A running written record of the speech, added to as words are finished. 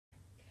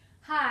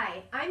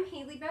Hi, I'm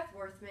Haley Beth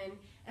Worthman,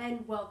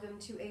 and welcome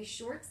to a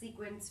short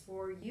sequence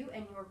for you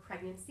and your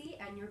pregnancy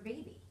and your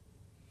baby.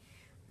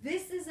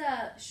 This is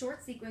a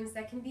short sequence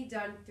that can be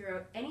done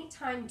throughout any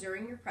time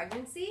during your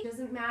pregnancy. It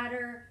doesn't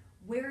matter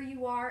where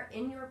you are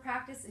in your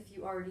practice, if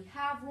you already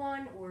have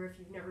one or if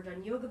you've never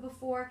done yoga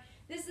before.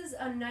 This is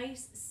a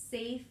nice,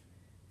 safe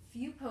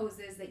few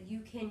poses that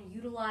you can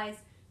utilize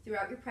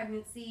throughout your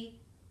pregnancy,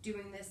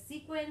 doing this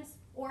sequence,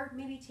 or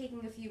maybe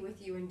taking a few with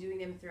you and doing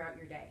them throughout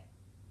your day.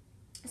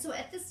 So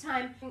at this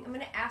time, I'm going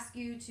to ask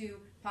you to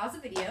pause the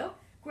video,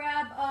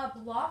 grab a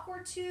block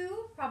or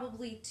two,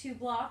 probably 2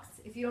 blocks.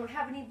 If you don't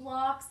have any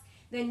blocks,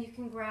 then you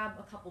can grab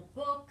a couple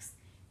books,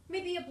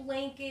 maybe a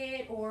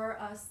blanket or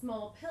a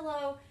small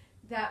pillow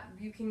that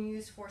you can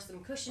use for some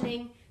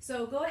cushioning.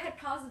 So go ahead,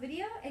 pause the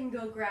video, and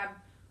go grab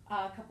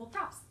a couple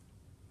props.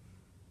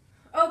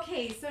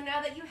 Okay, so now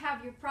that you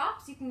have your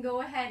props, you can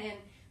go ahead and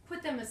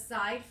put them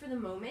aside for the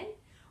moment.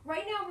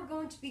 Right now we're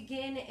going to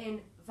begin in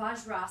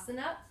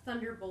Vajrasana,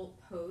 Thunderbolt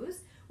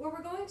pose, where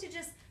we're going to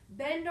just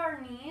bend our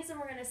knees and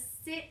we're going to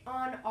sit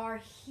on our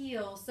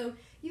heels. So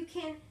you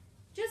can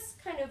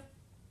just kind of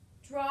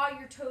draw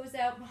your toes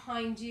out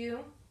behind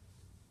you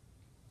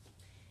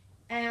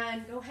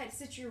and go ahead,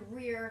 sit your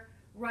rear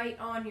right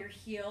on your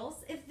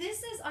heels. If this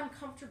is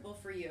uncomfortable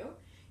for you,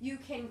 you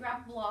can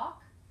grab a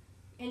block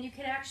and you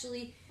can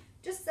actually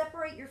just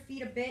separate your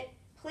feet a bit,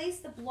 place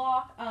the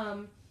block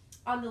on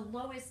the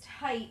lowest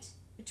height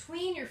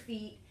between your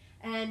feet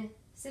and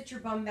sit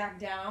your bum back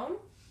down.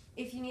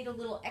 If you need a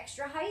little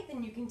extra height,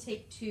 then you can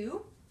take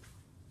 2.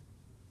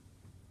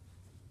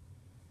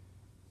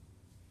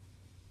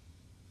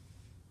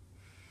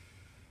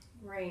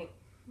 Great.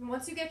 And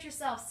once you get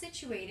yourself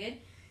situated,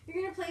 you're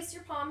going to place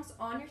your palms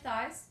on your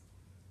thighs,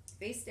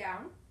 face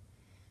down,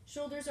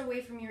 shoulders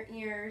away from your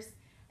ears,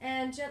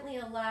 and gently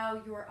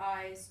allow your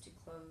eyes to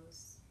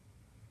close.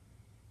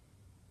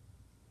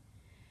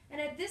 And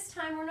at this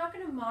time, we're not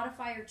going to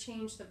modify or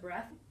change the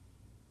breath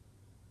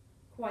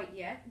quite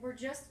yet. We're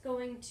just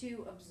going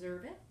to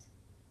observe it.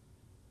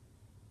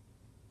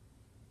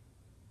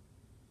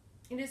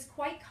 It is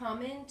quite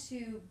common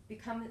to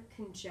become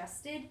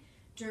congested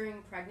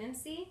during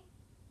pregnancy.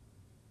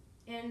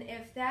 And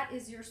if that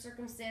is your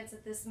circumstance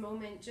at this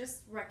moment,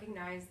 just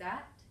recognize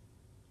that.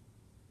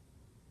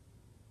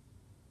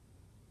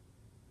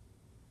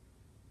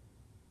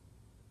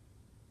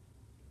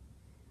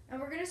 And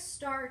we're going to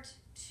start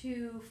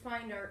to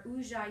find our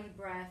Ujjayi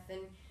breath,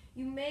 and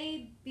you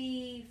may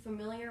be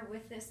familiar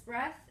with this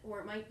breath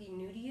or it might be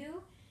new to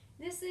you.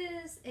 This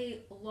is a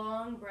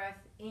long breath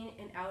in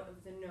and out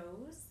of the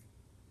nose.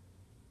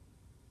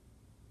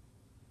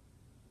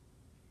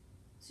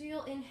 So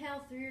you'll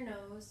inhale through your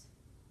nose,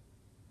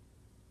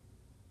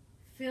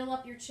 fill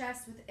up your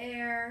chest with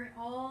air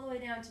all the way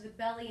down to the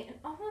belly, and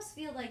almost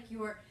feel like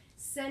you're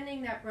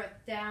sending that breath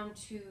down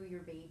to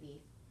your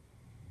baby.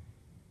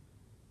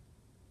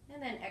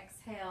 And then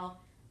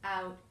exhale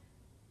out,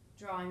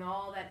 drawing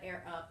all that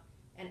air up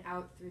and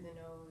out through the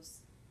nose.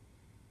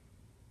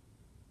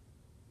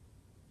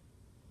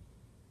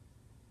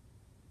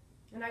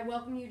 And I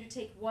welcome you to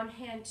take one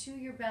hand to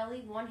your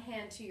belly, one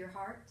hand to your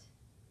heart.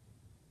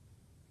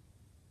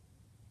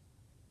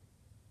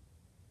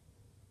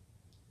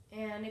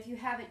 And if you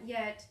haven't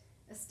yet,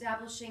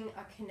 establishing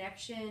a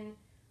connection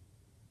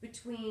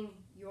between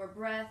your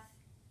breath,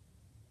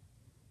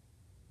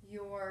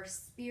 your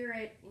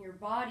spirit, your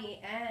body,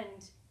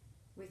 and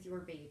with your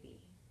baby.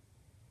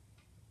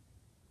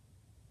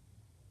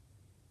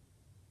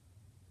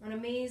 An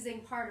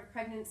amazing part of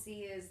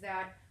pregnancy is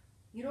that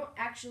you don't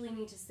actually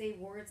need to say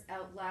words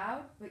out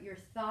loud, but your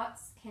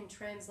thoughts can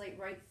translate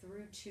right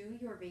through to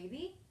your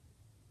baby.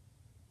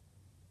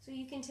 So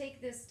you can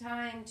take this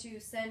time to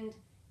send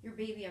your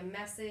baby a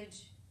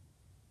message,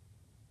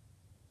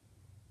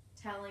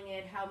 telling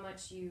it how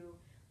much you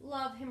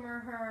love him or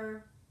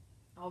her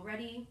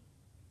already,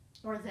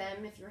 or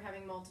them if you're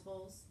having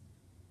multiples.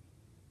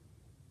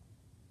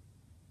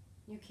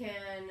 You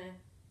can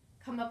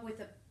come up with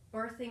a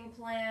birthing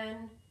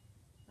plan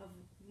of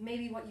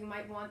maybe what you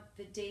might want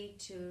the day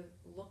to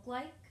look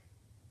like.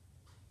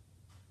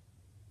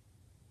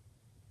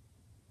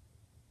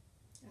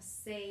 A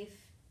safe,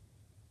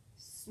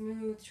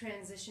 smooth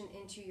transition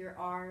into your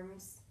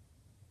arms.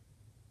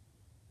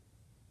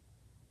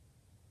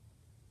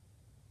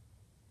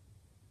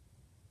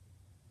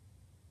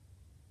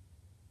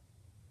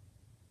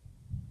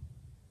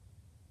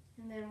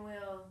 And then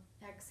we'll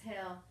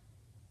exhale,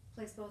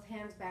 place both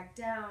hands back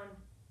down,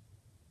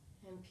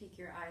 and peek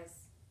your eyes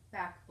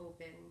back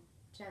open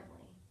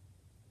gently.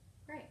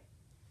 Great.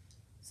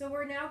 So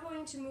we're now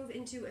going to move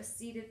into a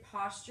seated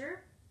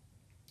posture.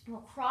 We'll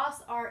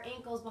cross our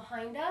ankles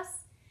behind us,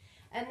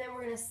 and then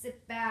we're going to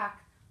sit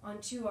back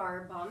onto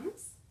our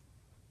bums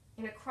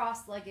in a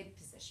cross-legged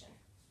position.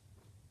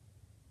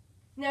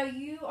 Now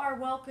you are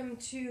welcome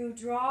to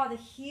draw the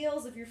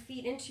heels of your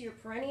feet into your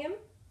perineum,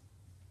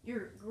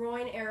 your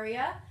groin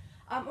area,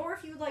 or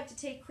if you would like to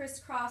take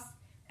crisscross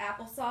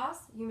applesauce,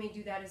 you may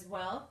do that as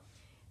well.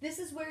 This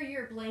is where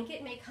your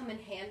blanket may come in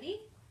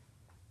handy.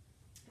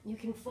 You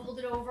can fold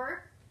it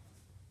over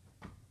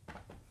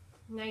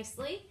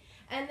nicely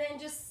and then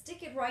just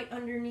stick it right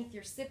underneath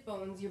your sit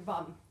bones, your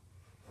bum.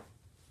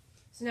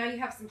 So now you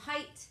have some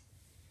height,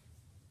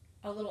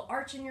 a little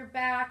arch in your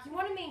back. You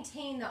want to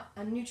maintain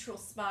a neutral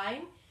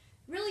spine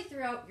really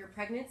throughout your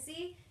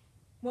pregnancy.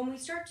 When we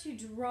start to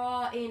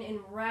draw in and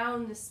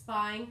round the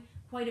spine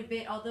quite a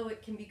bit, although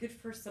it can be good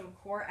for some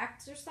core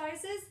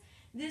exercises,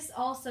 this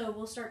also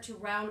will start to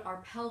round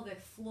our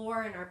pelvic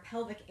floor and our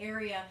pelvic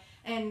area,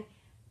 and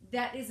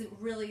that isn't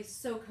really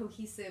so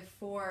cohesive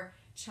for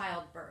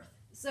childbirth.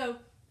 So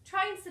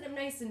try and sit up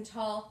nice and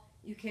tall.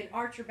 You can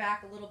arch your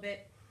back a little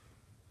bit.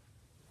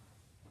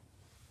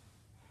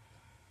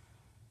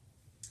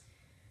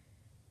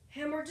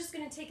 And we're just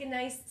going to take a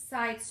nice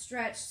side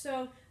stretch.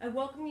 So I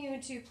welcome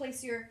you to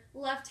place your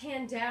left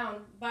hand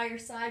down by your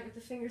side with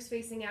the fingers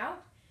facing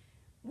out.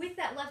 With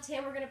that left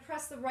hand, we're going to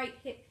press the right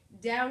hip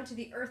down to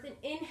the earth and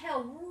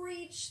inhale,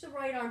 reach the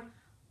right arm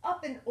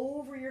up and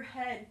over your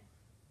head.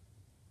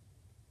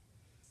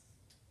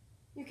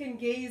 You can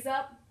gaze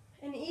up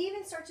and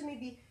even start to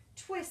maybe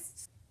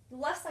twist. The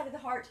left side of the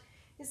heart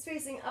is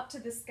facing up to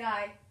the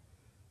sky.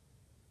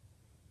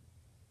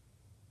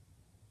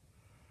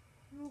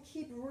 And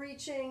keep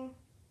reaching.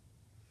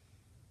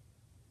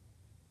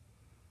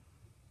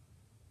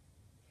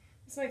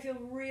 This might feel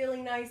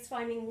really nice,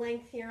 finding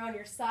length here on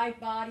your side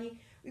body.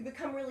 We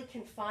become really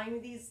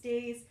confined these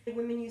days.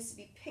 Women used to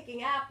be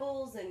picking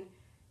apples and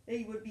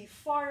they would be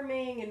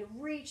farming and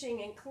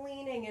reaching and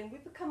cleaning, and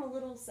we've become a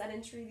little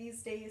sedentary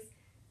these days.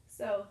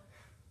 So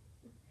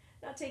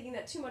not taking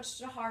that too much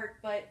to heart,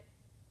 but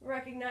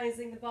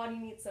recognizing the body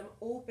needs some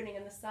opening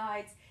in the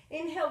sides.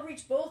 Inhale,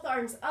 reach both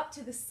arms up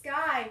to the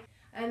sky,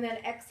 and then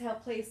exhale,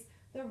 place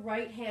the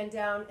right hand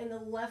down and the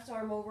left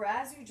arm over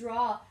as you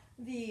draw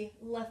the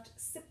left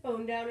sit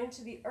bone down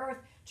into the earth,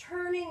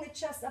 turning the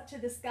chest up to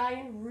the sky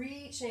and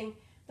reaching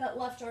that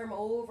left arm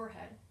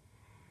overhead.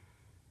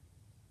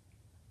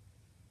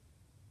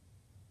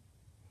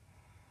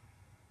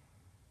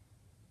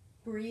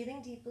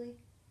 Breathing deeply.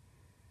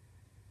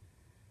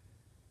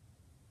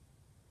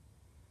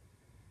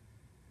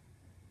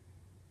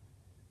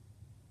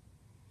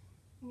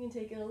 You can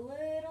take it a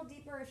little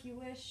deeper if you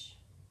wish.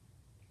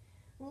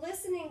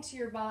 Listening to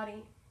your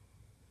body.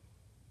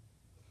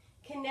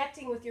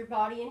 Connecting with your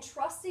body and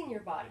trusting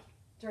your body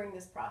during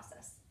this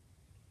process.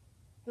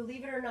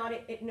 Believe it or not,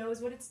 it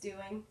knows what it's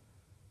doing.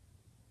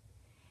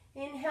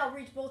 Inhale,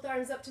 reach both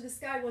arms up to the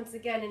sky once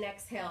again, and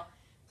exhale,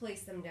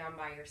 place them down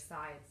by your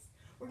sides.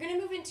 We're going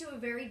to move into a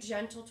very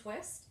gentle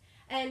twist,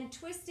 and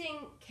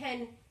twisting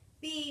can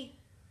be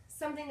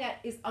something that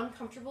is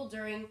uncomfortable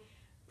during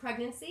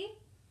pregnancy,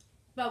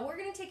 but we're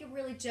going to take it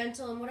really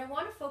gentle, and what I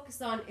want to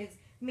focus on is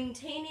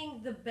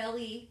maintaining the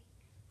belly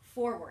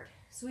forward.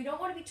 So we don't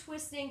want to be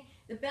twisting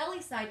the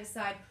belly side to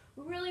side.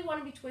 We really want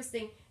to be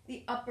twisting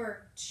the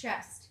upper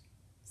chest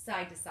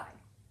side to side.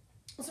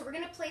 So we're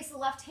going to place the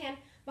left hand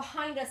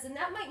behind us, and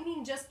that might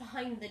mean just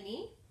behind the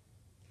knee.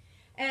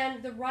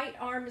 And the right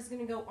arm is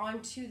going to go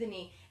onto the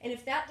knee. And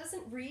if that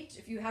doesn't reach,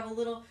 if you have a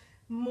little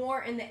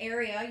more in the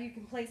area, you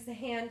can place the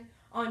hand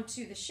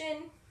onto the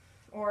shin,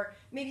 or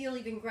maybe you'll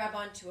even grab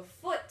onto a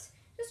foot.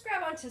 Just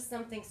grab onto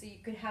something so you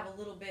can have a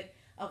little bit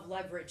of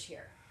leverage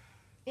here.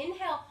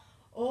 Inhale.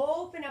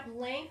 Open up,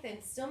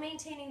 lengthen, still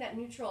maintaining that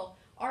neutral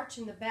arch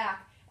in the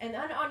back. And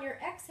then on your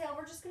exhale,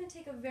 we're just going to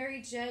take a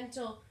very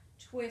gentle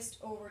twist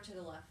over to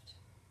the left.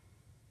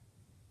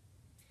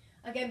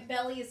 Again,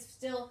 belly is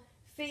still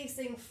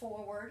facing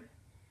forward.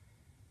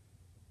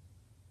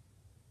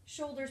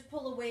 Shoulders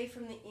pull away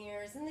from the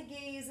ears, and the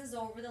gaze is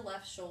over the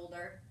left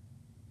shoulder.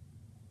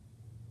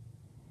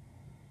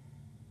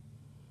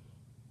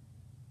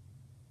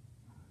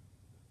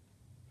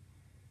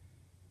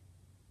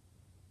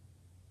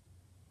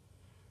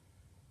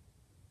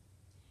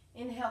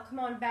 Inhale, come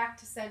on back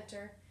to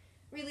center.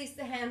 Release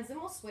the hands and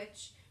we'll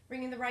switch.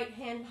 Bringing the right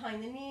hand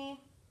behind the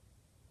knee.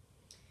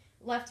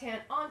 Left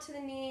hand onto the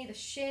knee, the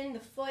shin, the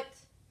foot.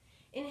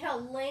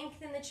 Inhale,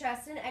 lengthen the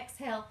chest, and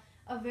exhale,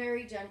 a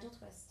very gentle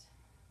twist.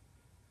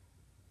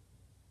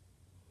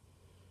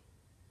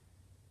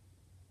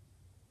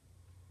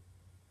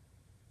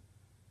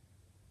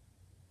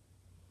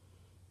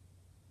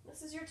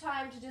 This is your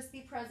time to just be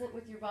present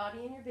with your body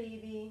and your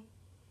baby.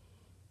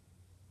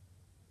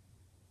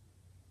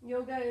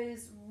 Yoga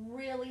is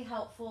really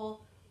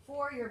helpful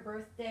for your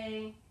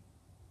birthday,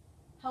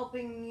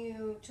 helping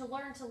you to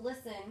learn to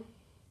listen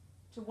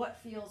to what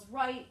feels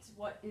right,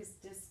 what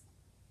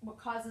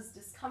causes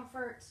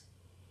discomfort.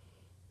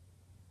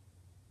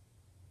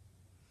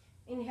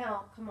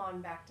 Inhale, come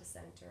on back to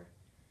center.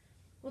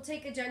 We'll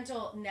take a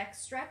gentle neck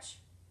stretch.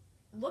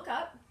 Look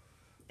up,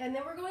 and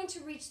then we're going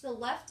to reach the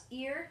left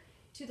ear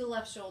to the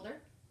left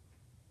shoulder.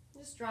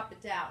 Just drop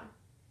it down.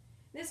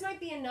 This might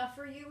be enough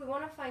for you. We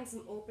want to find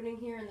some opening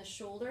here in the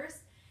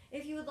shoulders.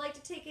 If you would like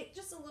to take it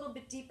just a little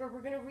bit deeper,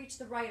 we're going to reach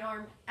the right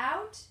arm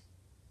out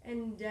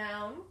and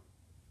down.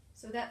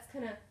 So that's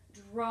going to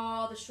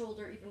draw the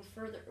shoulder even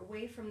further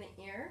away from the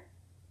ear.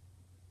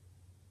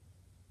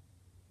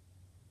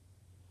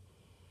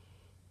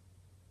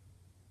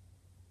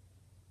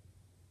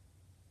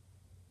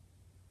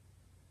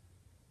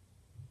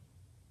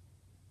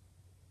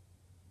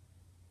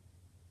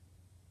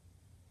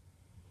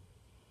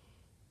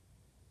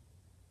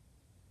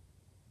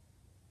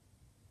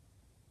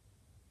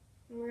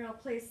 we're going to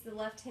place the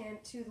left hand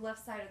to the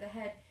left side of the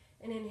head,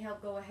 and inhale,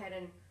 go ahead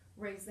and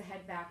raise the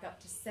head back up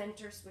to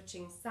center,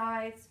 switching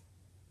sides,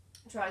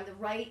 drawing the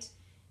right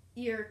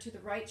ear to the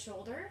right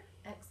shoulder.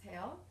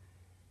 Exhale.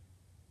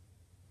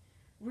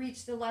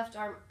 Reach the left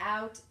arm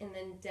out and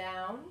then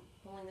down,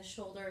 pulling the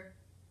shoulder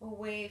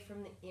away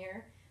from the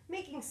ear,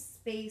 making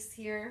space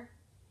here.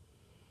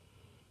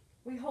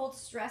 We hold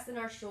stress in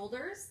our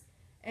shoulders,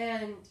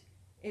 and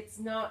it's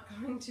not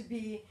going to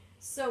be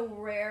so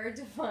rare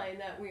to find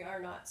that we are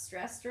not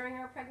stressed during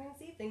our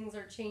pregnancy. Things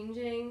are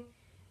changing.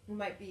 We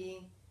might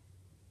be,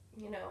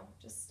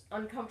 just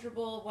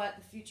uncomfortable what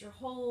the future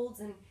holds,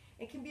 and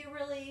it can be a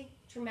really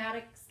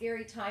traumatic,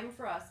 scary time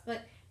for us,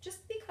 but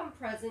just become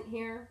present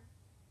here.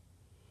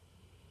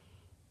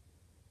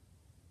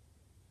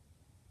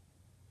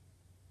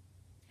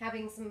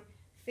 Having some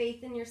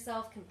faith in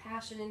yourself,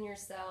 compassion in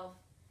yourself,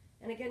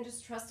 and again,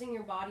 just trusting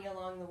your body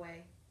along the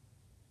way.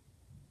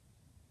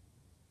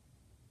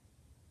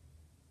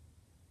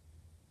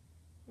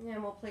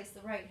 And we'll place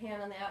the right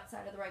hand on the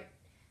outside of the right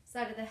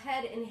side of the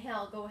head.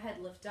 Inhale, go ahead,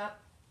 lift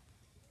up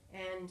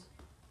and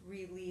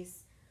release.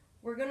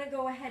 We're going to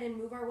go ahead and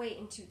move our way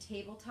into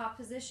tabletop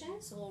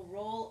position. So we'll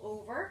roll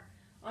over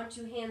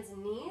onto hands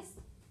and knees.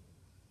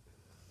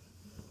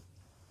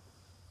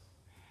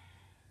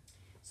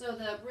 So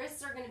the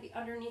wrists are going to be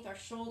underneath our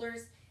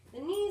shoulders.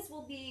 The knees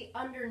will be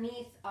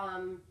underneath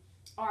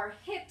our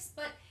hips,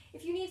 but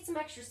if you need some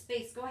extra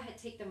space, go ahead,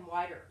 take them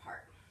wider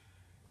apart.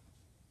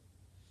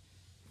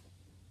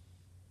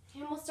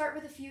 And we'll start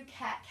with a few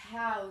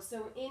cat-cows.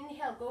 So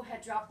inhale, go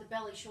ahead, drop the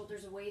belly,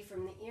 shoulders away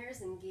from the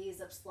ears, and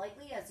gaze up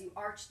slightly as you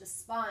arch the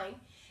spine.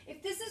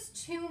 If this is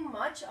too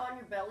much on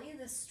your belly,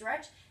 this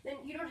stretch, then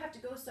you don't have to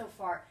go so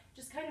far.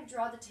 Just kind of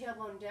draw the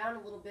tailbone down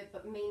a little bit,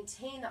 but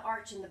maintain the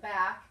arch in the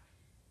back.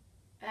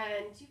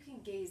 And you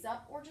can gaze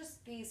up or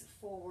just gaze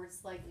forward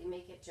slightly,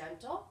 make it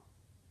gentle.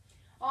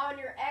 On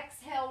your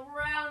exhale,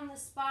 round the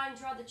spine,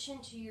 draw the chin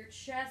to your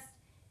chest,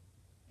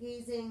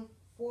 gazing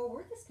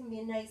forward. This can be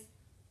a nice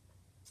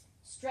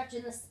stretch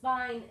in the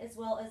spine as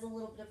well as a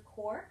little bit of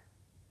core.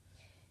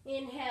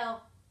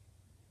 Inhale,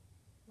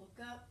 look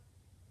up.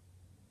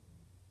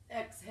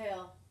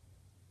 Exhale,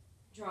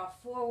 draw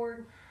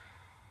forward.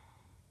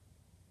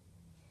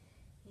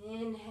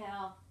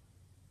 Inhale.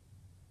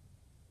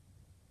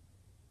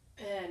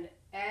 And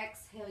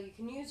exhale. You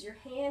can use your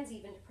hands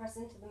even to press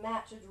into the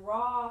mat to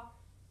draw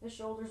the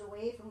shoulders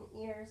away from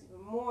the ears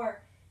even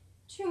more.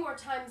 2 more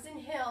times.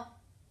 Inhale.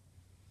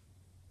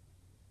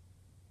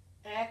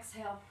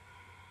 Exhale.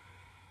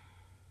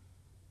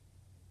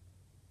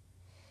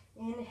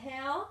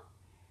 Inhale.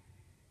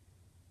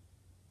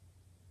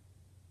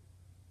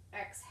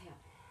 Exhale.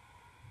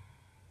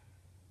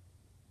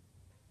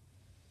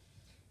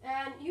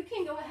 And you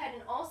can go ahead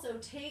and also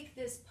take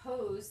this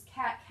pose,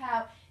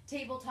 cat-cow,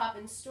 tabletop,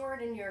 and store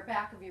it in your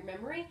back of your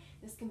memory.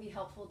 This can be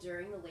helpful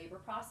during the labor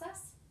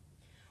process.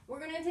 We're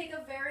going to take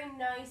a very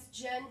nice,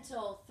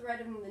 gentle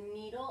threading the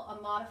needle,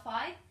 a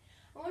modified.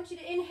 I want you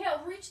to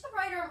inhale, reach the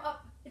right arm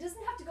up. It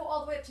doesn't have to go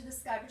all the way up to the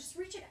sky, but just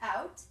reach it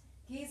out,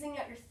 gazing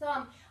at your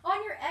thumb.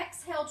 On your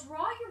exhale,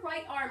 draw your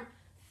right arm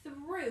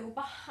through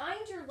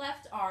behind your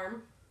left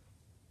arm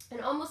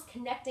and almost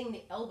connecting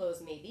the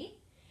elbows maybe.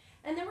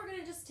 And then we're going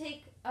to just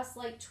take a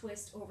slight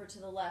twist over to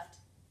the left.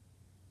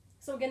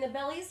 So again, the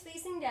belly is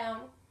facing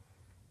down.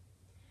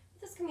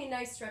 This can be a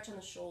nice stretch on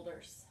the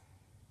shoulders.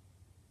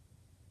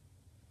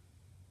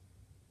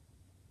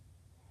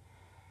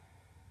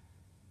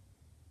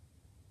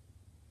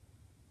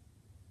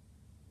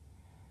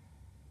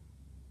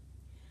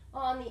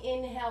 On the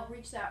inhale,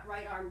 reach that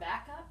right arm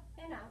back up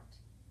and out.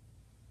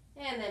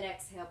 And then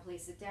exhale,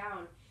 place it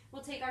down.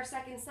 We'll take our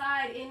second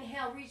side.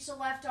 Inhale, reach the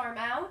left arm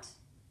out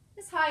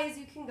as high as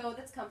you can go,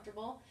 that's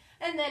comfortable.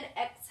 And then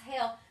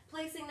exhale,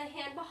 placing the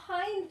hand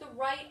behind the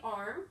right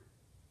arm,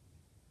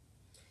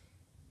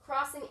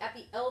 crossing at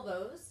the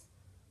elbows,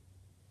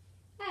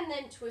 and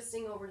then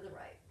twisting over to the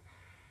right.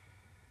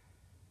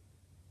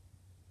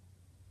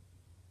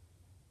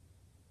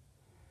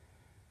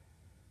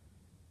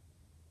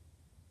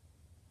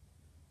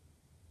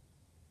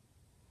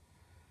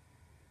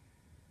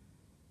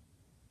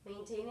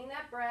 Maintaining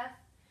that breath.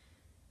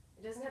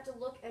 It doesn't have to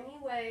look any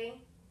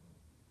way.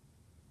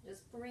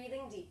 Just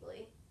breathing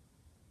deeply.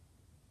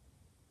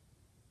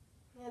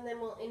 And then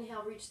we'll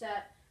inhale, reach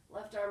that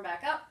left arm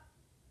back up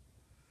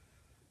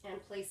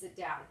and place it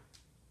down.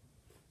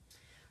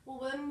 We'll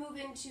then move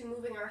into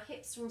moving our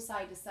hips from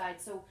side to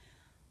side. So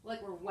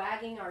like we're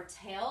wagging our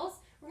tails,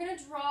 we're going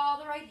to draw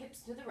the right hips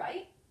to the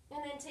right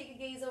and then take a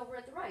gaze over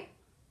at the right,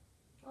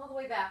 all the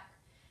way back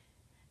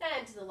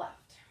and to the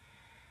left.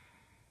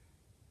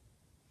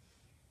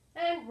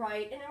 And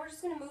right, and then we're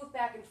just going to move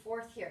back and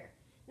forth here.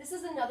 This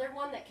is another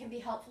one that can be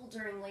helpful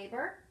during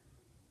labor.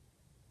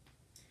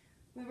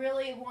 We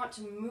really want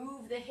to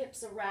move the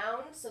hips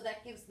around, so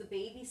that gives the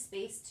baby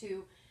space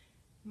to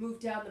move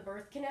down the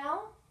birth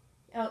canal,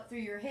 out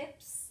through your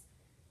hips.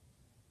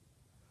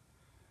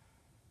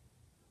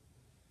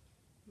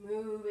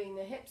 Moving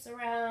the hips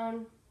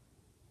around.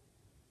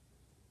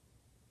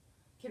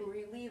 can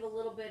relieve a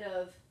little bit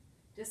of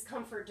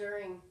discomfort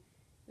during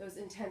those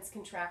intense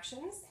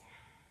contractions.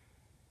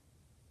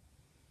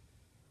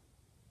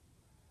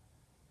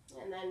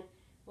 And then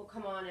we'll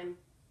come on and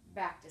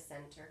back to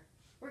center.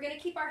 We're going to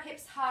keep our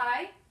hips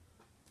high,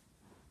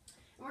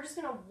 and we're just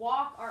going to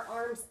walk our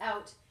arms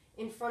out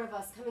in front of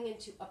us, coming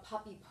into a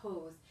puppy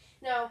pose.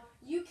 Now,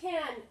 you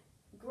can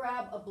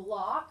grab a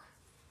block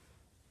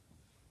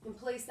and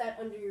place that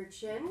under your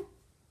chin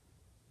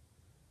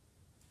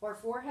or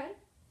forehead,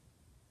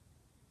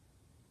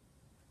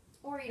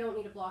 or you don't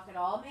need a block at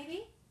all,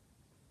 maybe.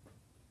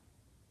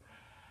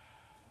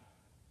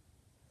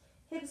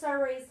 Hips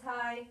are raised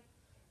high,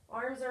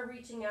 arms are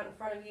reaching out in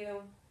front of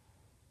you.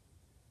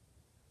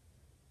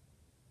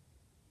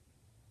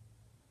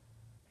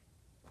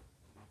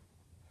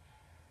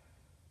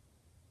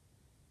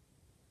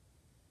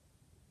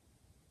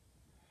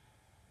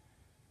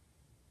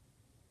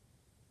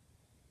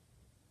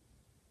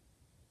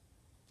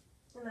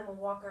 And then we'll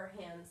walk our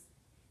hands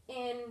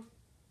in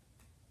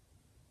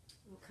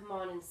and come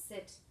on and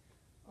sit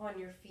on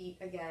your feet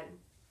again.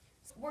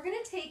 So we're going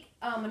to take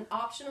an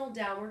optional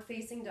downward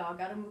facing dog,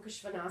 Adho Mukha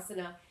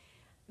Svanasana.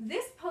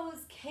 This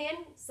pose can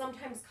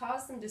sometimes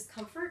cause some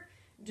discomfort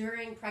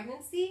during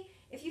pregnancy.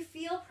 If you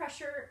feel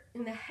pressure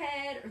in the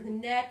head or the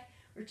neck,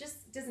 or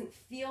just doesn't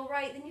feel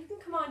right, then you can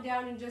come on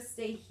down and just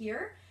stay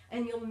here,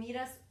 and you'll meet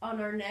us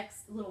on our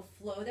next little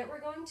flow that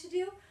we're going to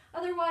do.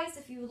 Otherwise,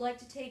 if you would like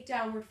to take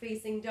downward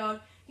facing dog,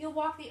 you'll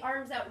walk the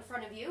arms out in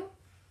front of you.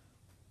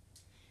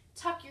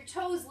 Tuck your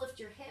toes, lift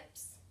your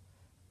hips.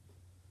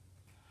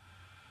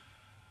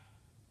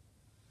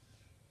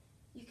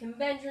 You can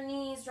bend your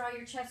knees, draw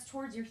your chest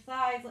towards your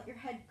thighs, let your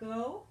head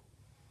go.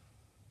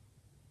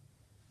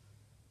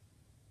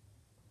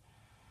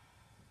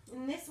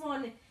 And this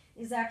one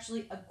is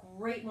actually a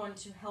great one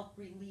to help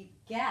relieve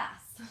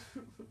gas,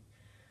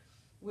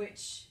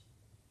 which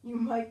you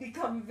might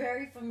become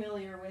very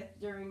familiar with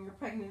during your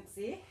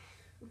pregnancy.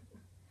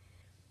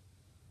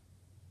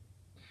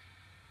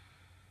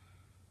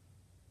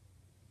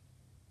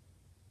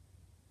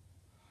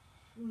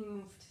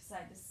 Move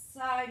side to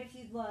side if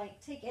you'd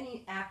like. Take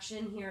any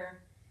action here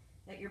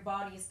that your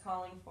body is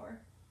calling for.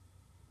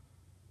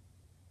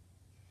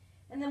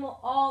 And then we'll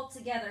all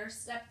together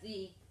step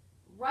the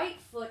right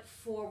foot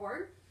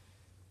forward.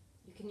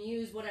 You can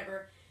use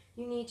whatever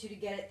you need to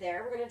get it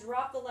there. We're going to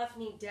drop the left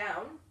knee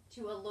down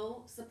to a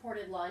low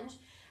supported lunge.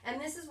 And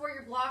this is where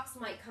your blocks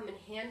might come in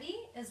handy,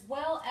 as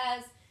well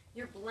as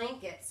your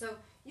blanket. So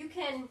you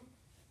can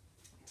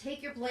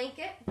take your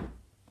blanket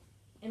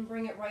and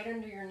bring it right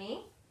under your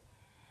knee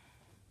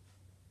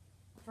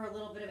for a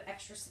little bit of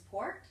extra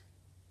support.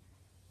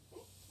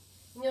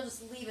 And you'll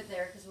just leave it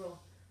there because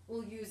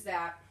we'll use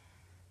that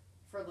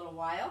for a little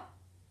while.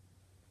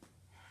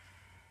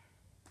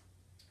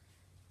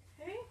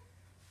 Okay.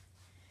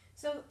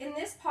 So in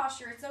this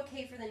posture, it's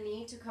okay for the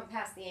knee to come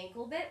past the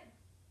ankle a bit.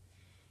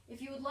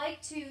 If you would like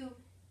to,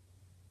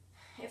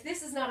 if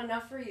this is not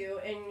enough for you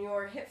and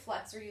your hip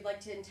flexor you'd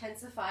like to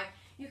intensify,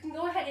 you can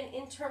go ahead and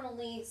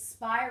internally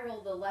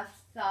spiral the left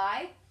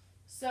thigh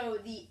so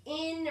the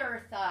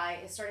inner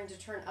thigh is starting to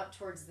turn up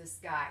towards the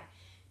sky.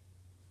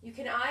 You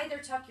can either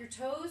tuck your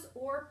toes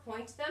or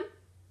point them.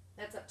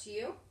 That's up to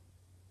you.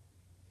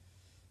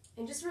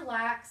 And just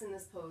relax in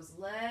this pose.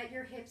 Let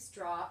your hips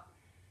drop.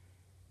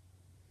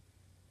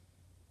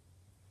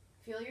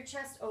 Feel your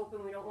chest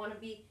open. We don't want to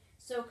be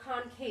so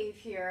concave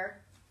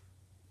here.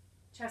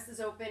 Chest is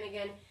open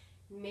again,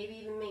 maybe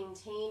even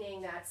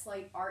maintaining that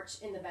slight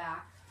arch in the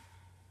back.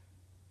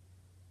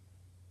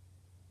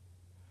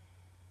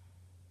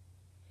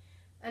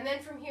 And then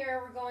from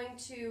here, we're going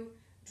to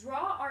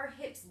draw our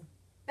hips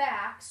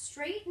back,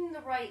 straighten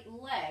the right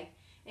leg,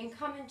 and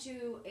come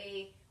into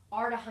a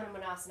Ardha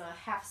Hanumanasana,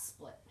 half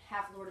split,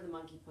 half Lord of the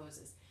Monkey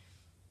poses.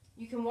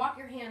 You can walk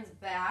your hands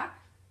back,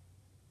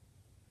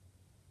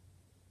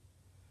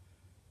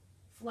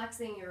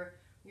 flexing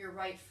your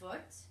right foot.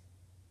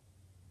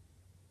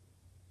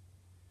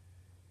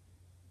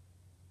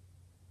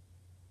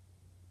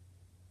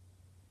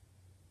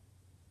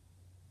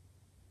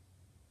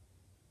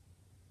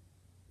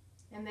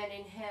 And then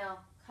inhale,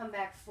 come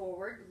back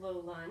forward, low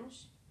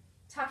lunge.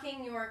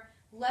 Tucking your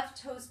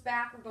left toes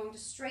back, we're going to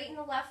straighten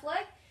the left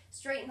leg,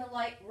 straighten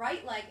the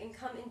right leg, and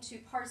come into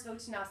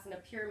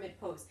Parsvottanasana, pyramid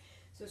pose.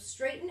 So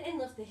straighten and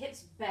lift the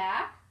hips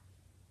back.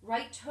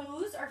 Right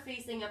toes are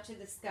facing up to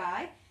the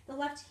sky. The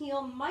left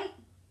heel might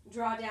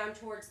draw down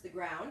towards the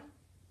ground.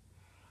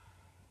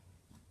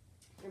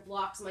 Your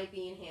blocks might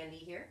be in handy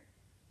here.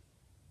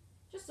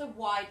 Just a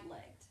wide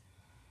legged.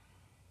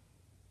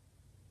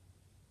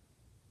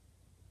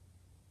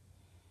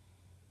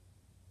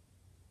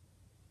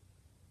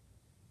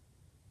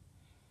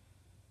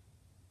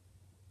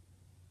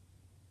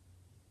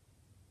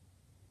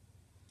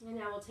 And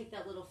now we'll take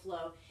that little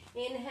flow.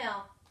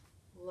 Inhale,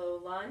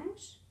 low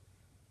lunge.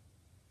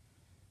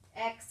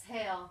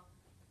 Exhale,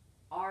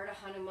 Ardha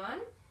Hanuman.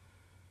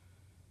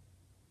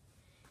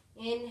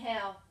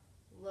 Inhale,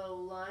 low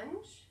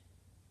lunge.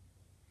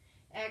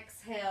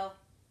 Exhale,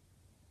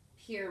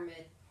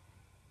 pyramid.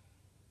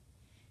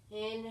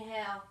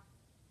 Inhale,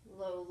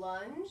 low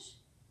lunge.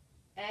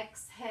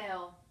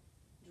 Exhale,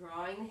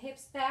 drawing the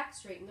hips back,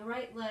 straighten the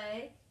right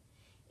leg.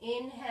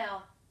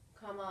 Inhale,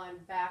 come on,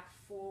 back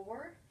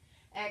forward.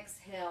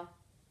 Exhale,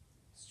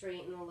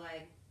 straighten the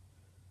leg.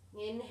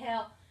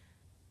 Inhale,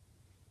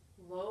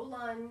 low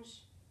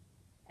lunge.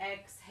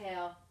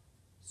 Exhale,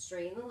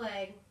 straighten the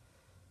leg.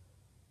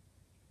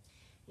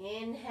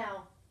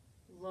 Inhale,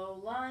 low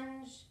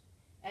lunge.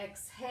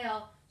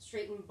 Exhale,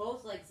 straighten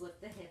both legs, lift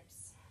the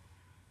hips.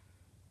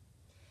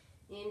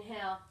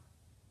 Inhale,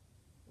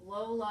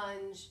 low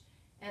lunge,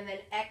 and then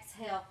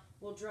exhale,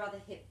 we'll draw the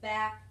hip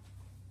back,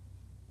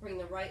 bring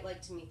the right leg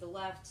to meet the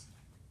left,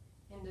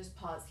 and just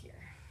pause here.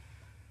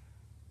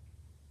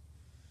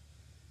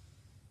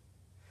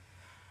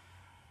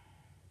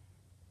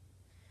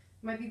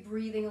 Might be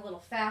breathing a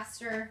little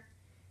faster.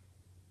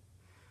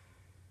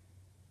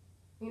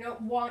 We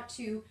don't want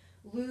to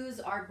lose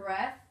our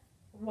breath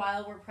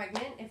while we're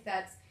pregnant if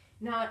that's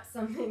not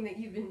something that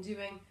you've been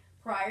doing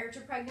prior to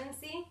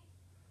pregnancy.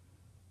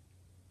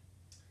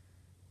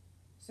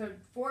 So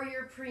for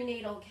your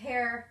prenatal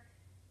care,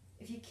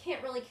 if you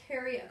can't really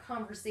carry a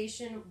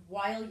conversation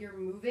while you're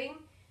moving,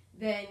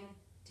 then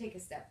take a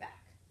step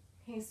back.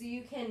 Okay, so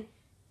you can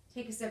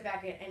take a step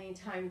back at any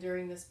time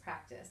during this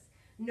practice.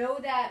 Know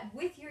that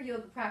with your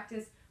yoga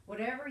practice,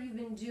 whatever you've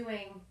been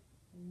doing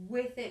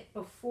with it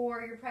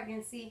before your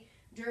pregnancy,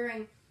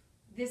 during,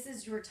 this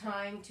is your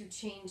time to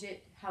change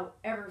it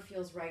however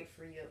feels right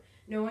for you.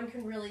 No one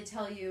can really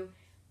tell you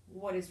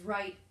what is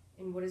right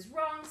and what is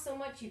wrong so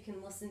much. You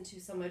can listen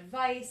to some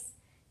advice,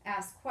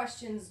 ask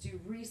questions, do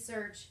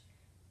research,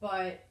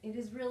 but it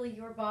is really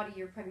your body,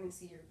 your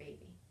pregnancy, your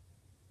baby.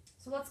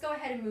 So let's go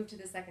ahead and move to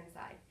the second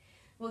side.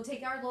 We'll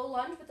take our low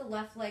lunge with the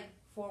left leg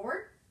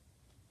forward.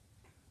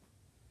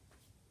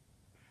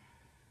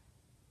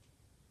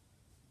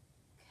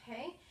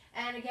 Okay,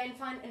 and again,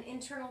 find an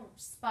internal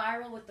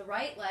spiral with the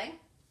right leg.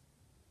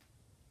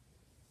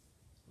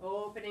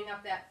 Opening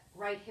up that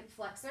right hip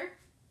flexor.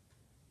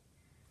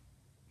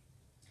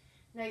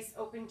 Nice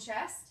open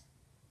chest.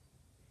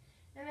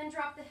 And then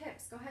drop the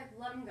hips. Go ahead,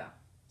 let them go.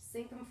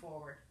 Sink them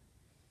forward.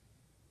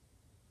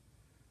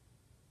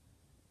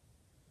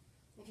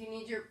 If you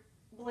need your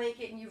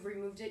blanket and you've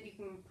removed it, you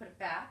can put it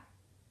back.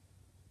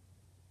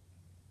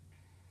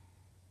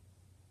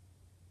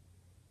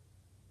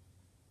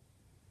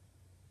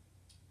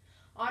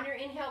 On your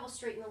inhale, we'll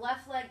straighten the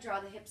left leg,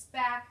 draw the hips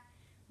back,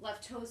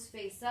 left toes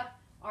face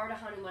up, Ardha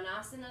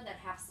Hanumanasana, that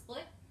half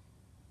split.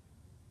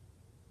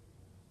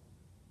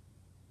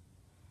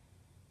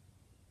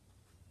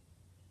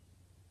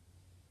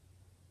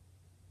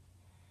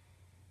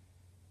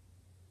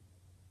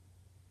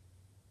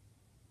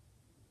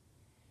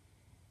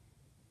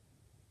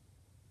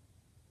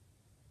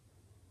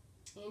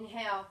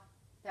 Inhale,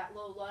 that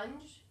low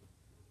lunge.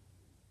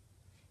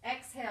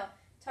 Exhale,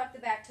 tuck the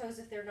back toes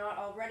if they're not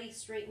already.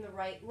 Straighten the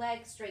right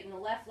leg, straighten the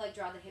left leg,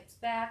 draw the hips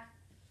back.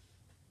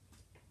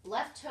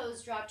 Left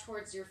toes drop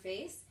towards your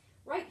face.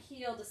 Right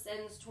heel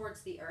descends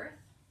towards the earth.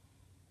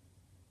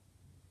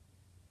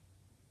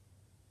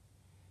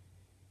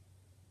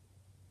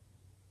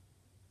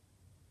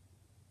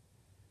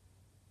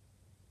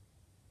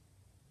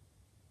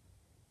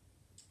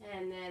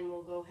 And then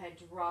we'll go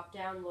ahead, drop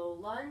down, low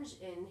lunge.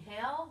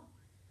 Inhale.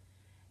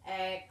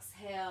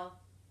 Exhale,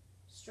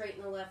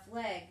 straighten the left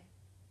leg.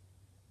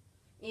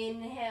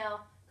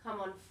 Inhale, come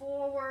on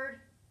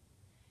forward.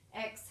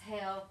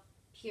 Exhale,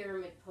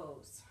 pyramid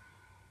pose.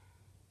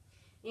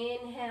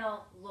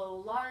 Inhale, low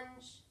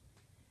lunge.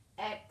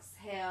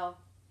 Exhale,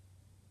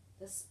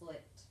 the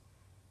split.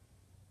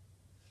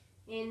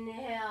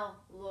 Inhale,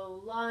 low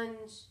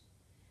lunge.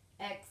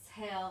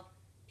 Exhale,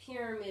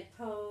 pyramid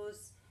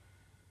pose.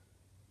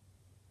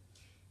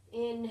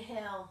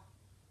 Inhale,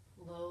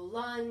 low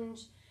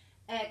lunge.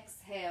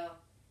 Exhale,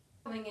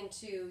 coming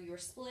into your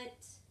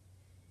split.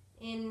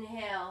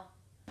 Inhale,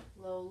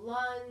 low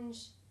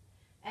lunge.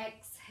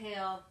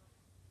 Exhale,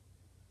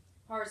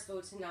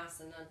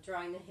 Parsvottanasana,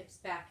 drawing the hips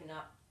back and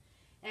up.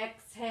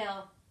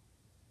 Exhale,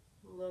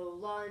 low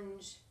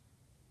lunge,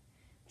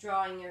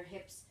 drawing your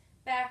hips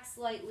back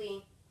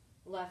slightly.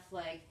 Left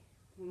leg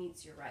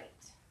meets your right.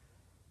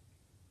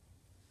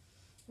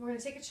 We're going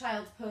to take a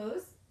child's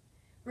pose,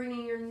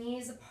 bringing your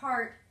knees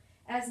apart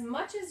as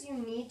much as you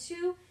need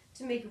to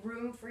make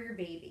room for your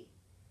baby.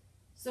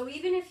 So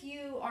even if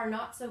you are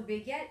not so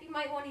big yet, you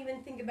might want to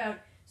even think about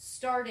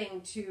starting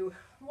to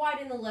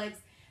widen the legs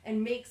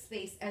and make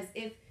space as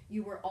if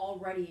you were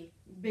already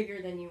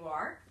bigger than you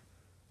are.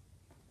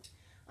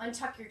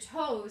 Untuck your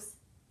toes,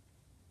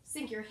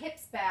 sink your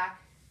hips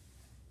back,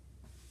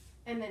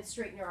 and then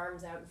straighten your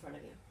arms out in front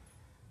of you.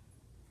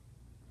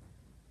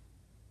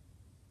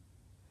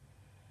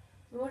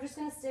 And we're just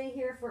going to stay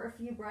here for a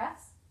few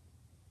breaths.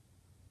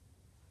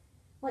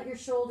 Let your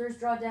shoulders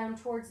draw down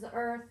towards the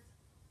earth.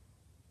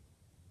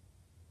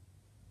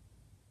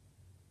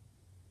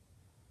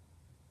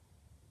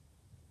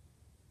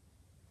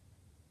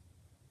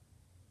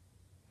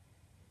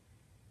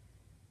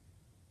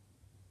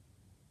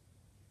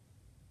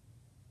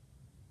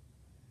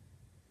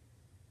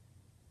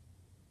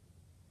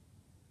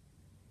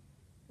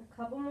 A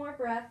couple more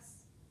breaths.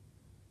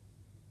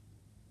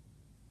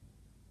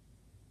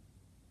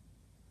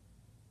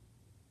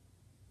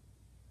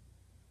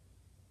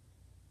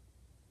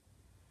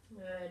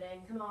 Good,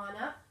 and come on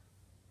up.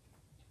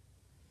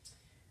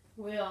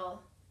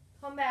 We'll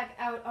come back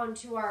out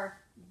onto our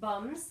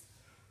bums,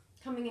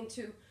 coming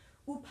into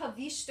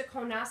Upavishta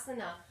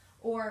Konasana,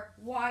 or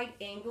wide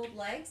angled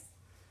legs.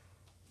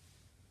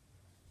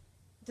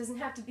 It doesn't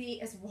have to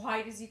be as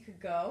wide as you could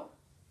go,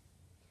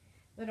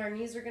 but our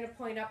knees are going to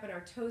point up and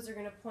our toes are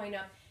going to point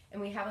up,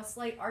 and we have a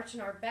slight arch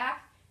in our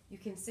back. You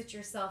can sit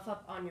yourself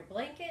up on your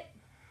blanket,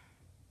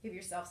 give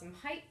yourself some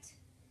height.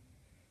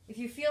 If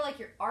you feel like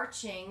you're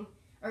arching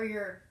or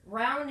you're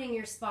rounding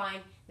your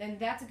spine, then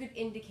that's a good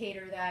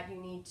indicator that you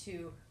need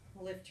to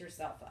lift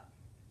yourself up.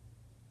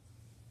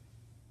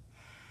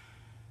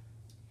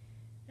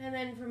 And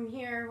then from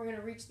here, we're going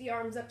to reach the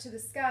arms up to the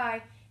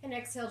sky, and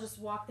exhale, just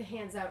walk the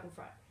hands out in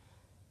front.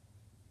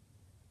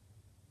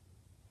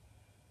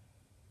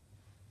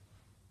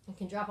 You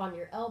can drop on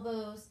your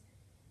elbows.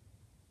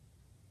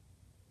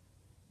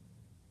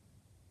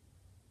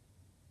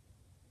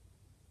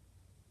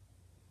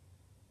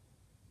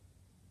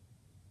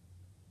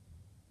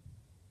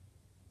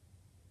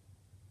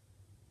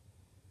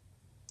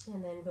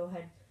 And then go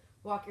ahead,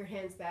 walk your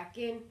hands back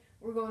in.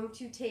 We're going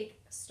to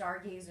take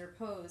stargazer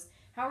pose.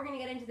 How we're going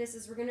to get into this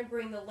is we're going to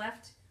bring the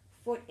left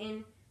foot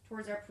in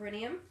towards our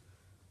perineum.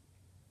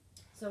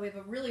 So we have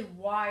a really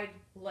wide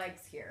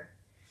legs here.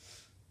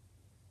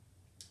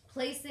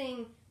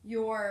 Placing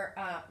your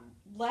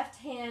left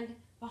hand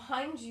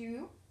behind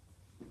you,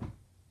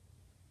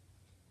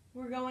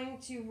 we're going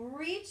to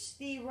reach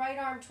the right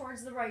arm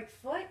towards the right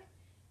foot,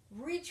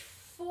 reach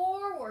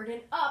forward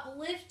and up,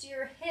 lift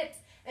your hips,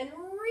 and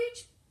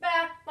reach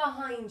back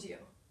behind you.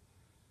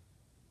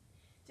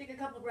 Take a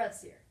couple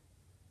breaths here.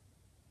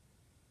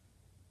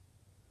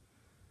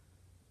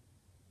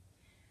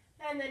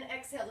 And then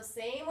exhale the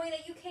same way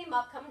that you came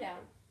up, come down.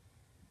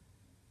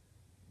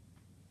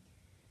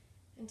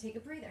 And take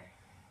a breather.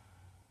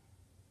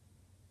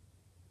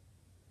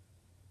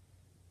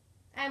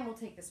 And we'll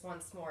take this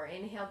once more.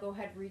 Inhale, go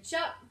ahead, reach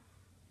up.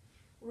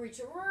 Reach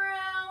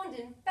around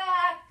and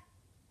back,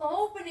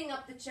 opening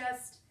up the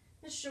chest,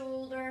 the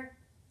shoulder,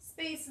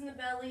 space in the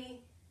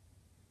belly.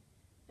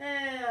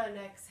 And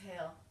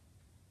exhale.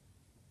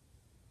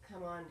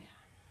 Come on down.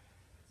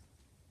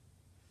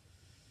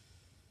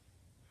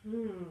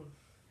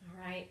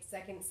 All right,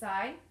 second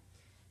side.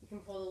 You can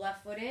pull the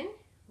left foot in,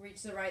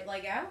 reach the right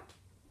leg out.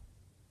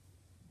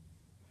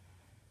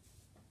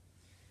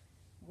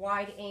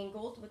 Wide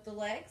angled with the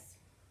legs.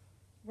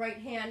 Right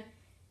hand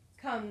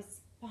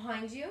comes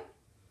behind you.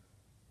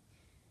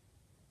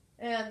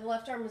 And the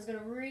left arm is going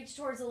to reach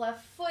towards the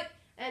left foot,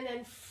 and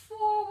then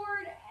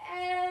forward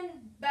and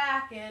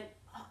back and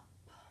up.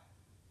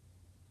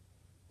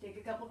 Take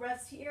a couple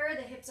breaths here.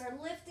 The hips are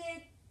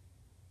lifted.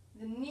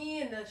 The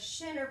knee and the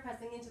shin are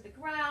pressing into the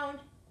ground.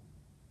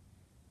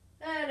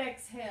 And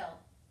exhale.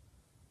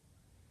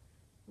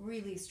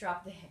 Release,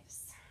 drop the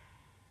hips.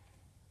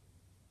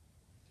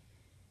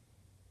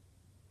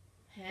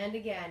 And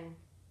again,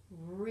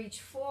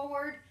 reach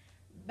forward,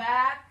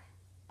 back,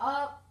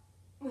 up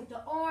with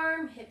the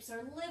arm, hips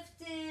are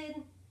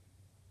lifted.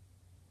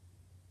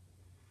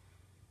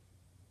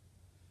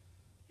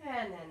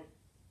 And then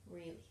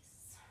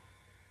release.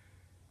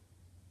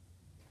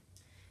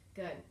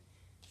 Good.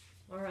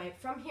 All right,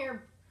 from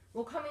here,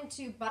 we'll come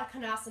into Baddha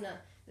Konasana.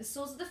 The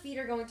soles of the feet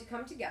are going to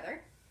come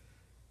together.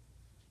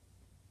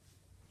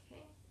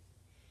 Okay.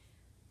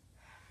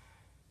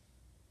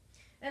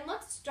 And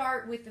let's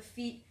start with the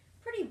feet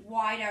pretty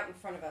wide out in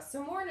front of us,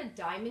 so more in a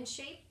diamond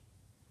shape.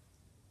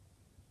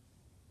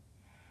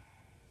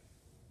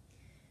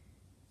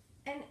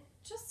 And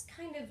just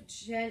kind of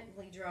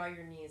gently draw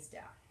your knees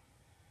down.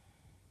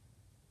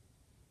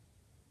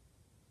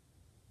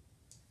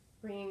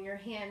 Bringing your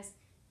hands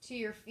to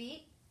your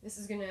feet. This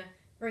is going to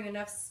bring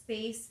enough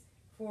space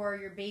for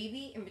your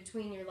baby in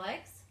between your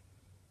legs.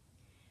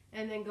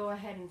 And then go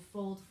ahead and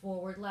fold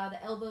forward. Allow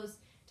the elbows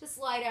to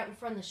slide out in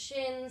front of the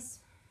shins.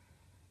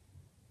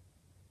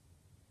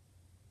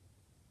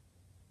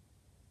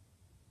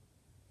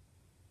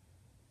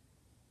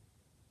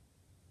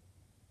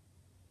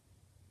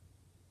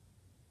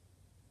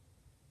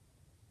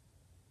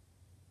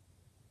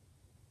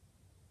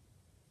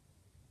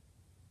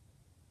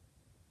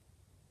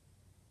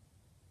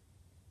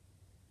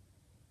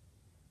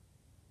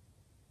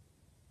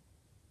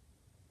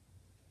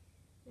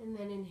 And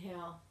then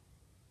inhale,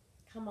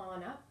 come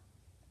on up.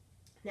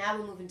 Now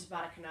we'll move into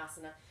Baddha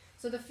Konasana.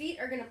 So the feet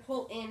are going to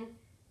pull in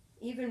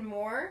even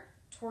more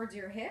towards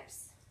your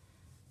hips.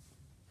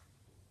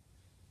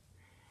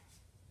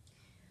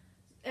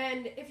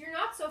 And if you're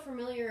not so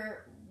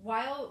familiar,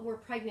 while we're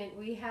pregnant,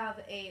 we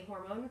have a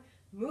hormone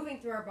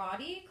moving through our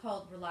body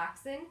called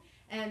relaxin,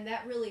 and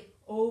that really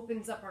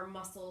opens up our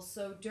muscles.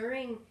 So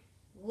during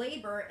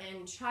labor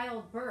and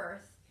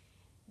childbirth,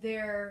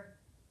 their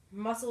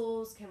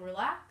muscles can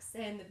relax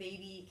and the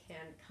baby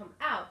can come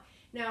out.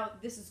 Now,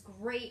 this is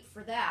great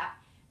for that.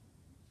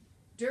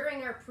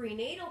 During our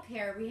prenatal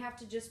care, we have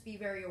to just be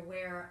very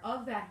aware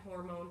of that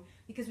hormone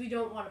because we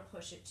don't want to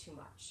push it too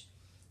much.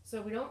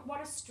 So we don't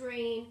want to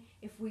strain.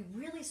 If we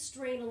really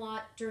strain a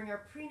lot during our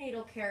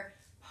prenatal care,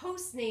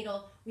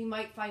 postnatal, we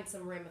might find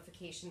some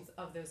ramifications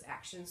of those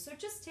actions. So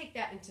just take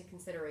that into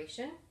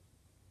consideration.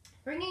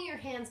 Bringing your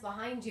hands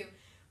behind you,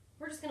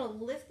 we're just going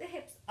to lift the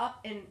hips up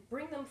and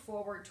bring them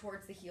forward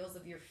towards the heels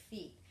of your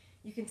feet.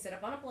 You can sit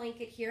up on a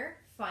blanket here,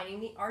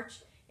 finding the arch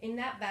in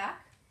that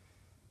back,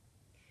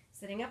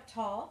 sitting up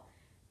tall,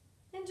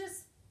 and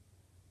just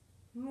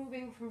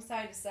moving from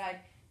side to side,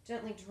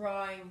 gently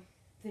drawing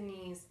the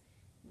knees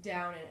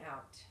down and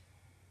out.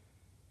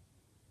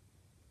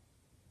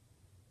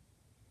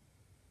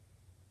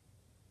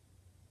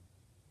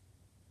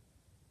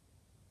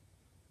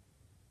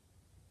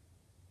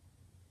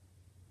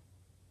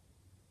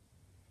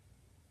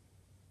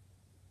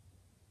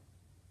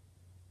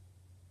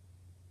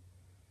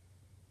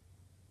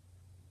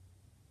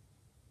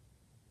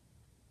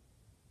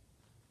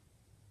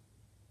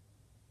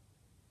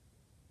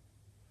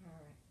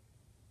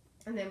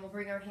 And then we'll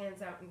bring our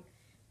hands out and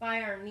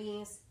by our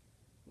knees.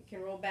 You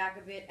can roll back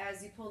a bit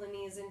as you pull the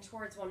knees in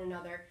towards one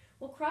another.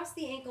 We'll cross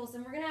the ankles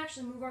and we're going to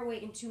actually move our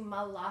way into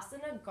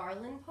Malasana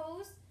garland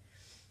pose.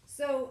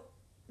 So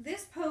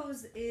this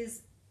pose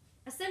is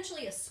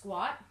essentially a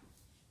squat.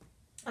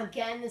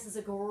 Again, this is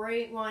a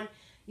great one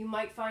you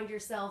might find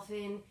yourself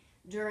in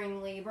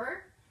during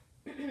labor.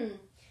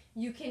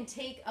 You can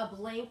take a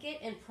blanket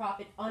and prop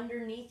it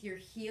underneath your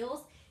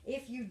heels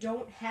if you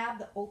don't have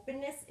the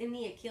openness in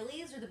the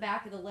Achilles or the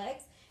back of the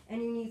legs and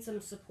you need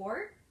some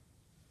support.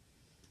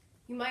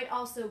 You might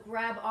also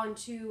grab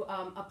onto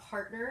a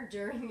partner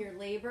during your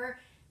labor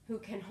who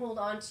can hold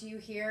on to you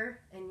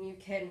here and you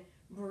can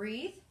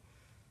breathe.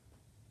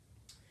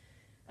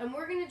 And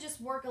we're going to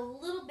just work a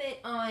little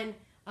bit on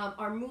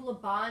our Mula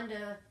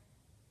Bandha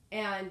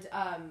and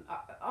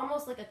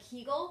almost like a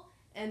Kegel.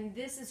 And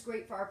this is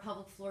great for our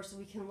pelvic floor so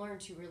we can learn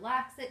to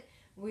relax it.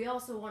 We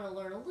also want to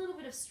learn a little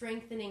bit of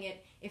strengthening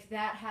it if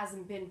that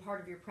hasn't been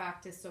part of your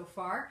practice so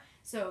far.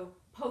 So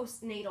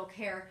postnatal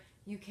care,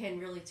 you can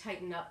really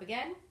tighten up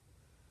again.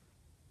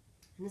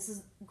 And this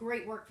is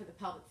great work for the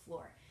pelvic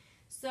floor.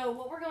 So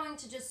what we're going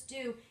to just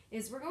do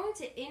is we're going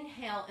to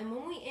inhale, and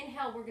when we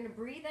inhale, we're going to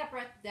breathe that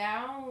breath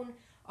down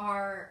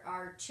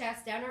our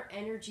chest, down our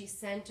energy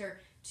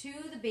center to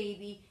the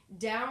baby,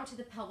 down to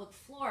the pelvic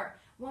floor.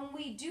 When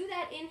we do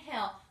that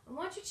inhale, I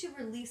want you to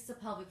release the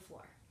pelvic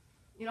floor.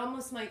 It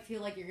almost might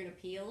feel like you're going to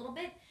pee a little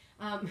bit.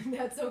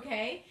 That's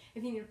okay.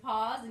 If you need to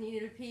pause and you need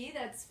to pee,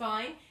 that's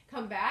fine.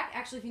 Come back.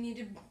 Actually, if you need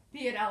to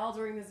pee it out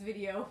during this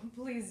video,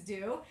 please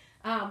do.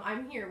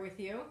 I'm here with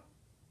you.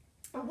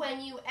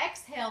 When you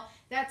exhale,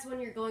 that's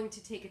when you're going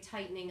to take a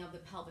tightening of the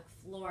pelvic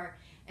floor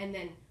and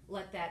then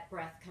let that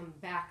breath come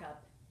back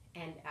up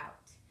and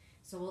out.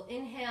 So we'll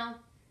inhale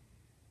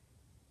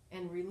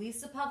and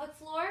release the pelvic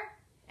floor.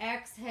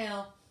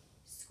 Exhale,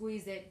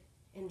 squeeze it,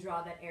 and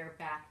draw that air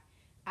back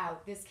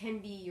out. This can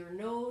be your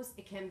nose,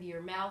 it can be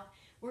your mouth.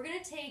 We're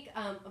going to take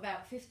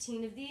about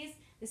 15 of these.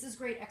 This is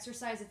great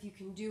exercise if you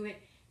can do it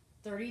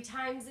 30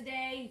 times a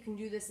day. You can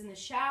do this in the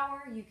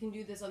shower, you can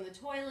do this on the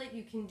toilet,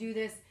 you can do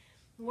this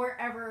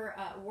wherever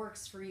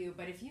works for you.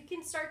 But if you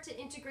can start to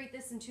integrate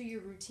this into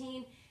your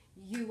routine,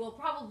 you will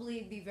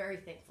probably be very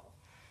thankful.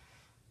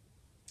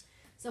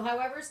 So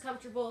however is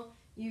comfortable,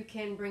 you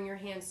can bring your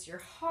hands to your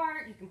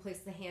heart, you can place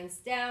the hands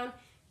down.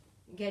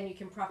 Again, you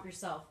can prop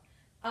yourself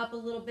up a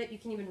little bit. You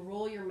can even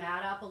roll your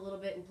mat up a little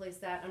bit and place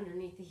that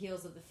underneath the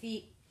heels of the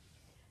feet.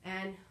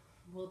 And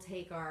we'll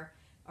take our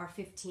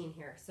 15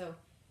 here. So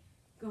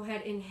go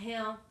ahead,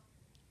 inhale,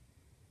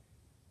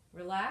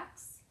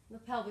 relax the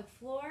pelvic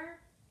floor,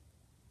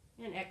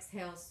 and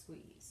exhale,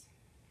 squeeze.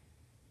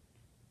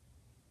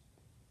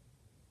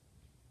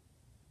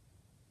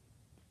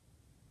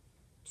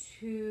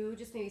 Two,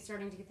 just maybe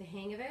starting to get the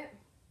hang of it.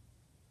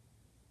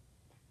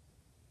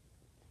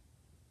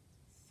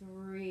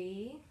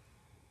 3,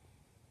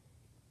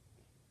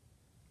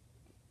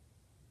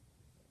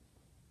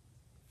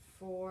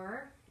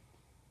 4,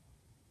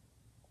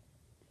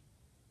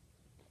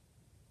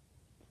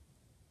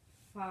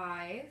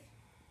 5,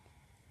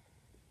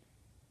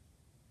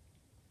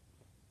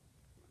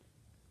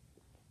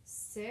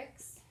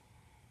 6,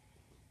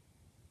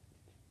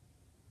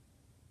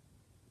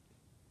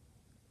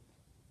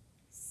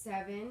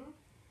 7,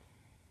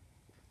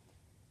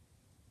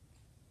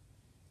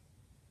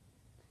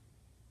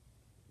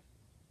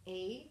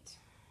 8,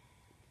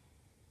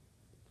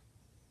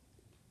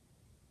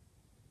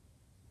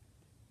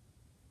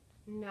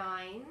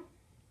 9,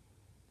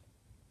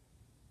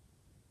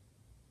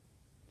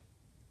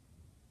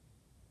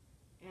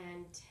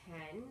 and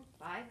 10.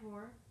 5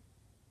 more.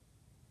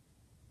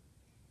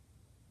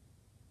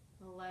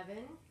 11,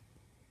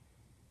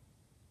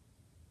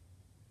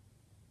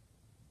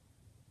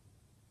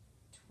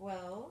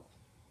 12,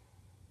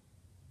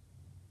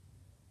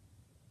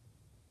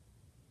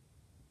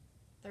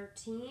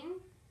 13,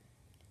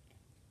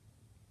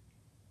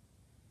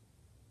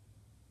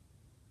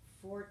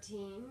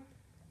 14.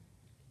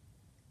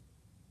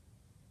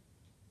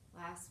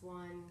 Last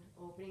one,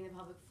 opening the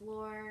pelvic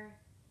floor.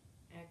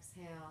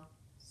 Exhale,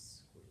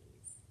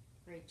 squeeze.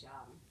 Great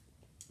job.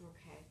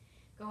 Okay,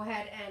 go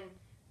ahead and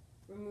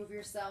remove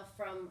yourself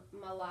from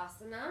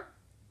Malasana.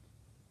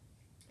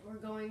 We're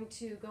going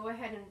to go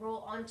ahead and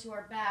roll onto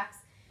our backs.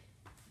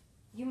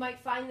 You might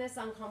find this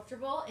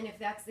uncomfortable, and if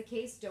that's the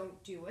case,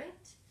 don't do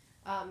it.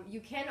 You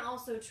can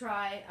also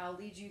try, I'll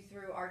lead you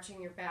through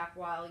arching your back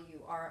while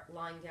you are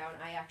lying down.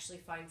 I actually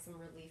find some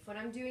relief when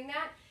I'm doing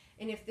that.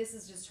 And if this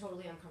is just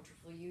totally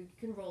uncomfortable, you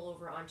can roll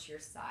over onto your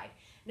side.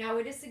 Now,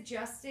 it is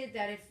suggested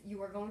that if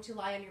you are going to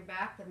lie on your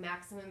back, the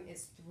maximum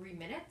is 3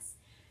 minutes.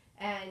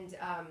 And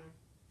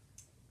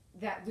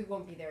that we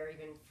won't be there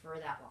even for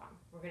that long.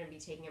 We're going to be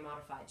taking a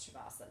modified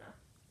Shavasana.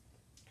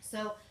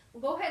 So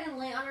we'll go ahead and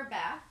lay on our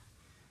back.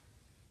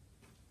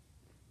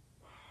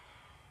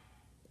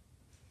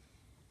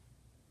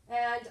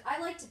 And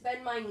I like to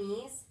bend my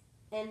knees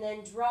and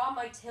then draw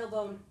my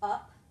tailbone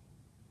up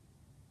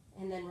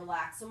and then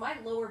relax. So my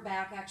lower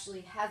back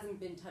actually hasn't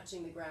been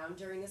touching the ground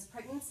during this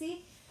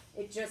pregnancy.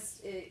 It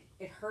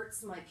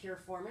hurts my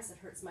piriformis, it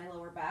hurts my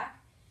lower back.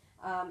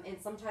 And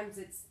sometimes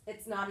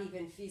it's not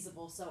even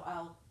feasible, so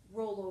I'll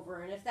roll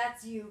over. And if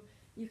that's you,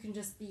 you can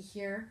just be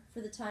here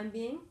for the time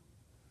being.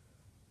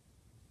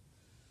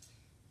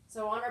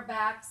 So on our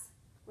backs,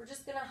 we're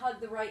just going to hug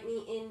the right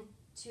knee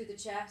into the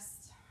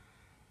chest.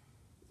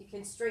 You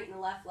can straighten the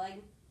left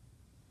leg.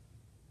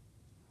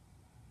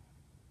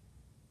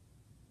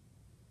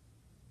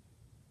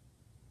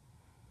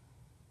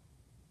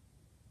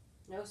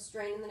 No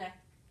strain in the neck.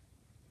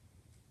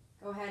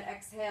 Go ahead,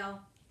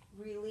 exhale,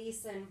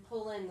 release and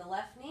pull in the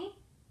left knee.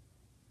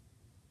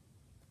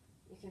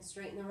 You can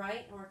straighten the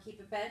right or keep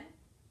it bent.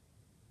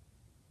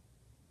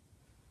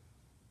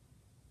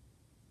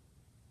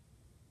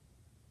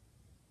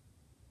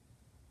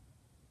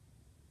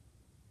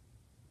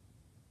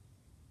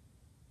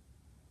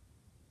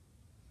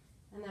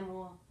 And then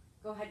we'll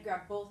go ahead,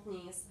 grab both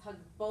knees, hug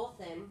both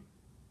in,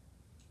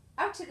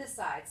 out to the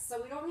sides.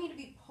 So we don't need to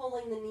be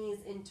pulling the knees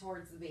in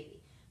towards the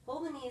baby.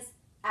 Pull the knees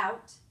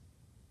out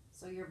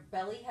so your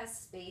belly has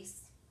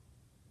space.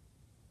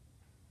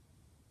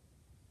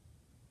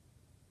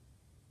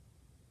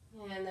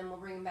 And then we'll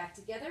bring them back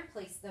together,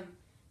 place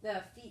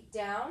the feet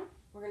down.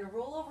 We're going to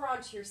roll over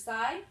onto your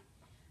side.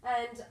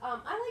 And I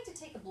like to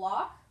take a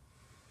block,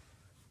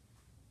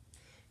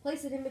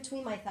 place it in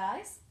between my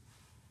thighs.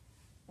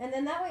 And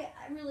then that way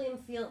I really am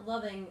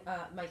loving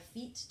my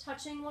feet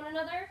touching one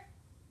another.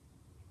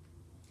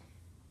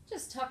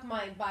 Just tuck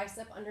my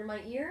bicep under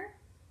my ear.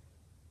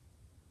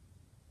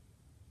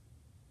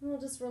 And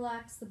we'll just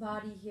relax the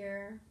body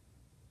here.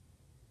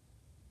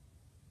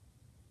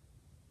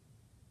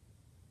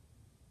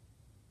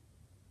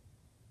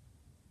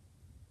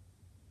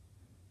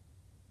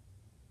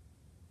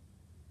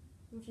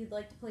 If you'd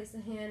like to place a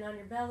hand on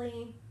your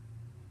belly,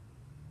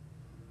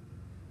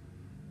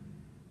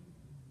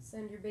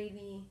 send your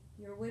baby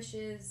your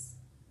wishes.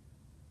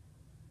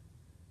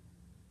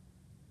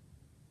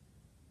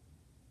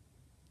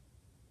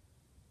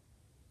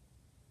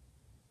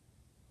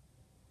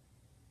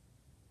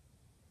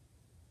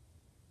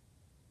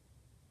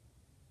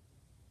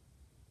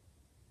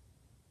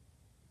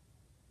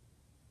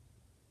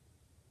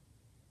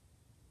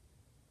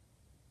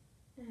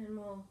 And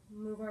we'll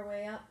move our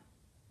way up,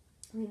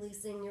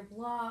 releasing your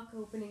block,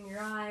 opening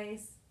your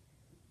eyes,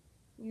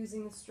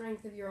 using the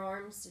strength of your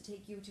arms to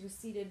take you to a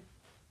seated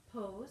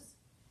pose.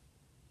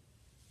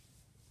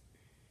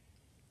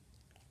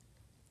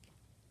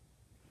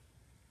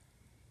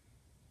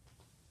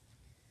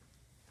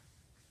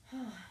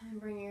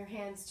 And bringing your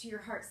hands to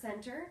your heart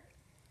center.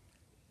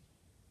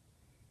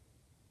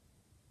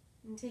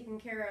 And taking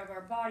care of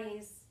our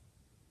bodies,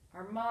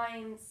 our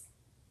minds,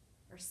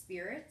 our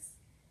spirits,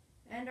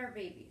 and our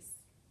babies.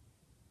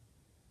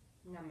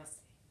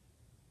 Namaste.